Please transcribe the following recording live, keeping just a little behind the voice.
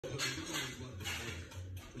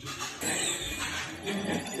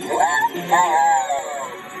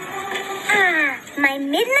My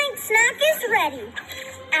midnight snack is ready.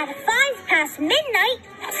 At 5 past midnight,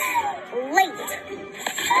 late.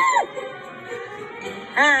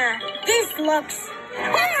 This looks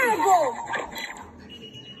horrible.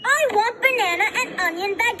 I want banana and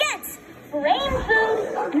onion baguettes. Brain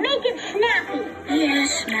food, make it snappy.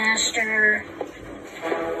 Yes, master.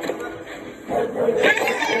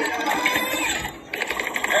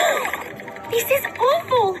 This is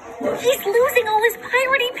awful. He's losing all his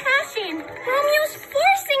piratey passion. Romeo's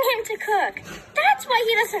forcing him to cook. That's why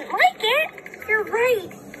he doesn't like it. You're right,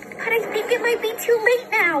 but I think it might be too late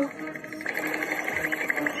now.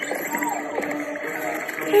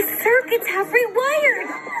 His circuits have rewired.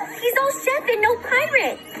 He's all chef and no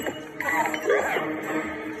pirate.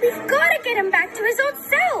 We've got to get him back to his old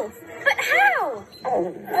self. But how?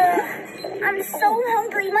 I'm so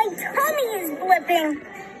hungry. My tummy is blipping.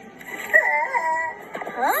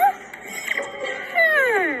 Huh?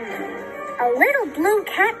 A little blue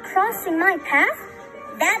cat crossing my path?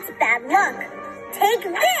 That's bad luck. Take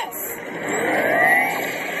this!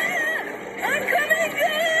 I'm coming,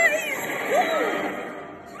 guys!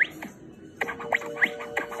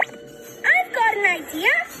 I've got an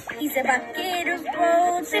idea. He's a bucket of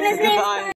boats and his name's...